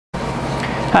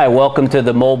Hi, welcome to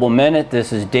the Mobile Minute.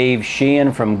 This is Dave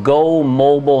Sheehan from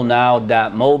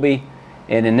GoMobileNow.mobi.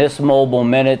 And in this Mobile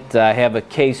Minute, I have a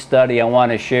case study I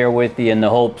want to share with you in the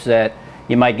hopes that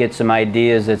you might get some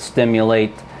ideas that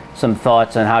stimulate some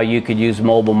thoughts on how you could use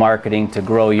mobile marketing to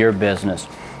grow your business.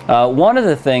 One of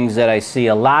the things that I see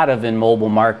a lot of in mobile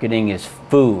marketing is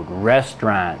food,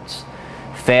 restaurants,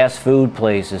 fast food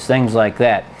places, things like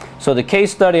that. So the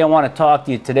case study I want to talk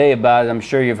to you today about, I'm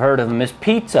sure you've heard of them, is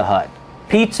Pizza Hut.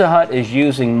 Pizza Hut is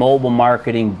using mobile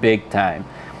marketing big time,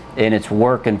 and it's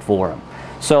working for them.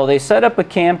 So they set up a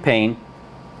campaign,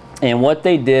 and what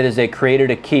they did is they created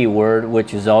a keyword,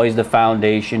 which is always the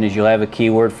foundation, is you'll have a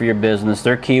keyword for your business.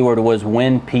 Their keyword was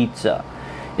win pizza.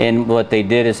 And what they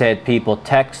did is had people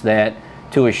text that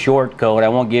to a short code. I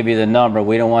won't give you the number.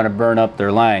 We don't want to burn up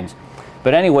their lines.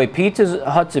 But anyway, Pizza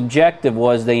Hut's objective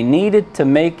was they needed to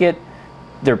make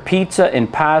their pizza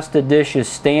and pasta dishes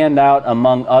stand out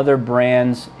among other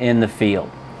brands in the field.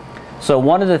 So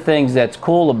one of the things that's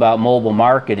cool about mobile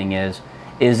marketing is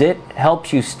it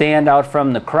helps you stand out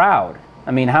from the crowd.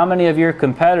 I mean, how many of your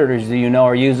competitors do you know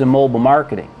are using mobile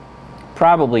marketing?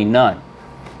 Probably none.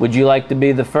 Would you like to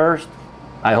be the first?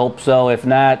 I hope so. If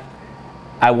not,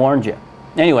 I warned you.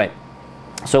 Anyway,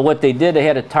 so what they did, they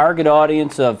had a target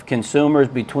audience of consumers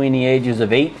between the ages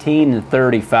of 18 and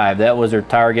 35. That was their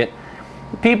target.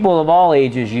 People of all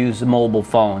ages use mobile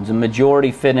phones. The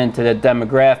majority fit into that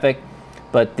demographic,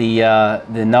 but the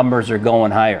numbers are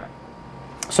going higher.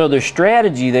 So their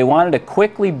strategy, they wanted to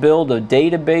quickly build a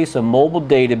database, a mobile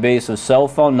database of cell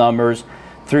phone numbers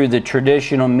through the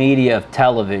traditional media of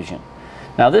television.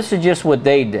 Now this is just what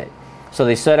they did. So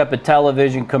they set up a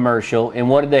television commercial, and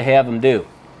what did they have them do?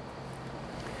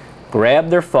 Grab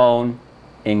their phone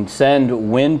and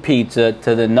send win pizza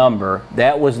to the number.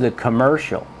 That was the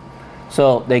commercial.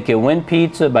 So they can win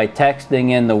pizza by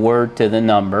texting in the word to the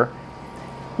number.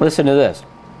 Listen to this.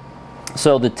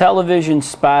 So the television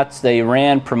spots they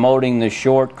ran promoting the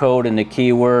short code and the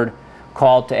keyword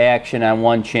call to action on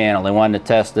one channel. They wanted to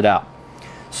test it out.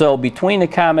 So between the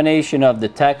combination of the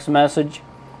text message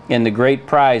and the great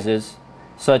prizes,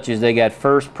 such as they got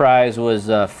first prize was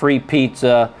free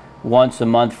pizza once a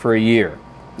month for a year.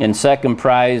 And second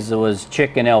prize was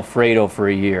chicken Alfredo for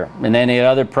a year. And then the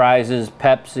other prizes,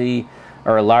 Pepsi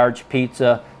or a large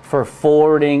pizza for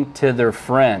forwarding to their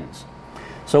friends.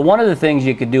 So one of the things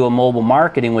you could do in mobile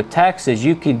marketing with text is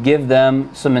you could give them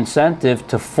some incentive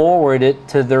to forward it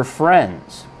to their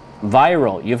friends.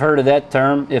 Viral, you've heard of that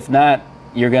term. If not,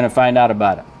 you're going to find out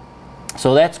about it.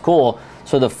 So that's cool.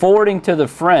 So the forwarding to the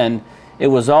friend, it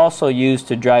was also used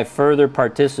to drive further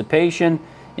participation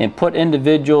and put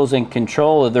individuals in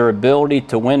control of their ability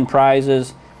to win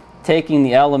prizes, taking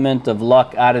the element of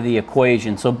luck out of the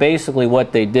equation. So basically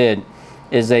what they did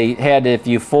is they had, if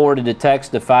you forwarded a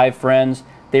text to 5 friends,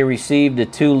 they received the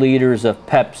 2 liters of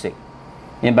Pepsi.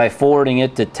 And by forwarding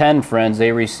it to 10 friends,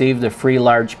 they received a free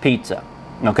large pizza.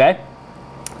 Okay?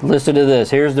 Listen to this.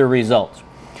 Here's the results.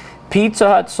 Pizza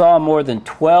Hut saw more than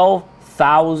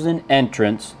 12,000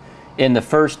 entrants in the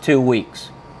first 2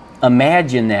 weeks.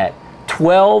 Imagine that.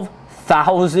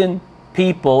 12,000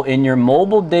 people in your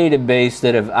mobile database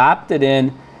that have opted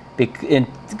in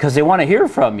because they want to hear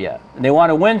from you and they want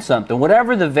to win something.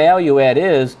 Whatever the value add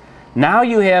is, now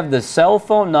you have the cell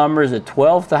phone numbers of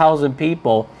 12,000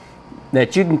 people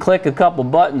that you can click a couple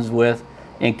buttons with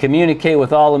and communicate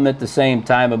with all of them at the same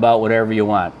time about whatever you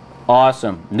want.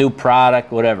 Awesome. New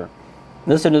product, whatever.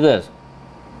 Listen to this.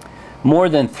 More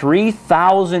than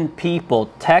 3,000 people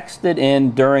texted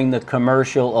in during the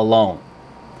commercial alone.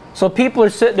 So people are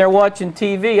sitting there watching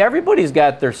TV. Everybody's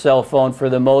got their cell phone for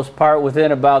the most part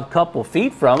within about a couple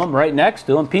feet from them, right next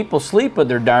to them. People sleep with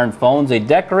their darn phones. They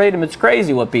decorate them. It's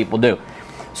crazy what people do.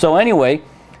 So anyway,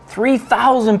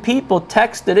 3,000 people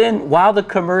texted in while the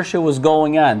commercial was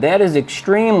going on. That is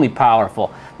extremely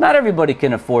powerful. Not everybody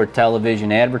can afford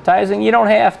television advertising. You don't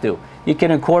have to. You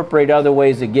can incorporate other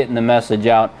ways of getting the message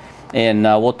out, and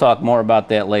we'll talk more about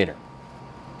that later.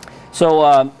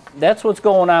 So that's what's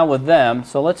going on with them.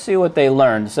 So let's see what they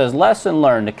learned. It says, lesson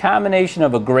learned. The combination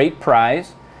of a great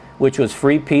prize, which was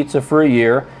free pizza for a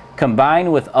year,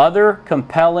 combined with other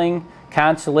compelling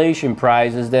consolation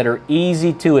prizes that are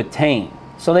easy to attain.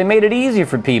 So they made it easy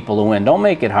for people to win. Don't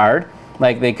make it hard.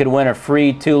 Like they could win a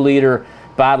free 2-liter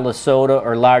bottle of soda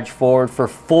or large forward for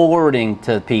forwarding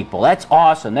to people. That's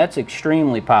awesome. That's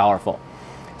extremely powerful.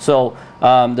 So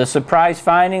the surprise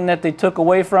finding that they took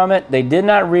away from it, they did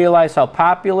not realize how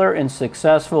popular and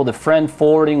successful the friend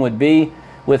forwarding would be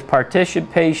with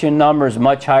participation numbers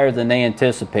much higher than they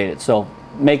anticipated. So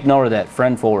make note of that,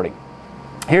 friend forwarding.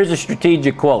 Here's a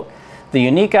strategic quote. The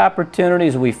unique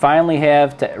opportunities we finally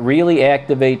have to really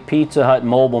activate Pizza Hut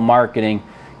mobile marketing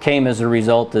came as a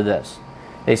result of this.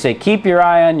 They say keep your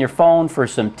eye on your phone for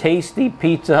some tasty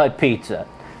Pizza Hut pizza.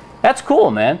 That's cool,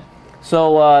 man.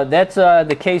 So that's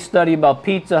the case study about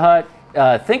Pizza Hut.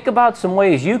 Think about some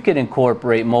ways you could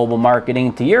incorporate mobile marketing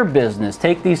into your business.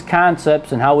 Take these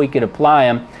concepts and how we could apply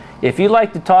them. If you'd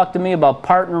like to talk to me about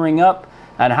partnering up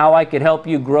on how I could help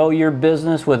you grow your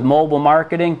business with mobile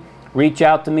marketing, reach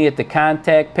out to me at the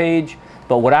contact page.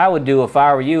 But what I would do if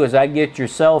I were you is I'd get your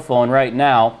cell phone right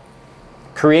now,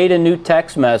 create a new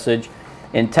text message,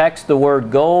 and text the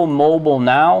word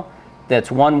GoMobileNow. That's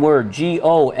one word,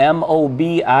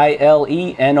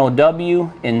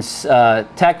 GoMobileNow, and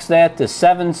text that to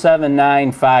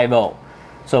 77950.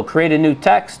 So create a new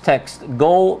text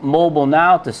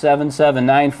GoMobileNow to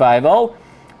 77950.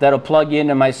 That'll plug you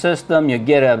into my system. You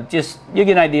get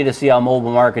an idea to see how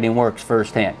mobile marketing works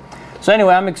firsthand. So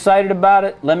anyway, I'm excited about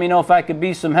it. Let me know if I could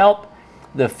be some help.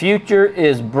 The future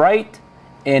is bright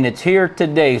and it's here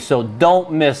today, so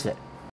don't miss it.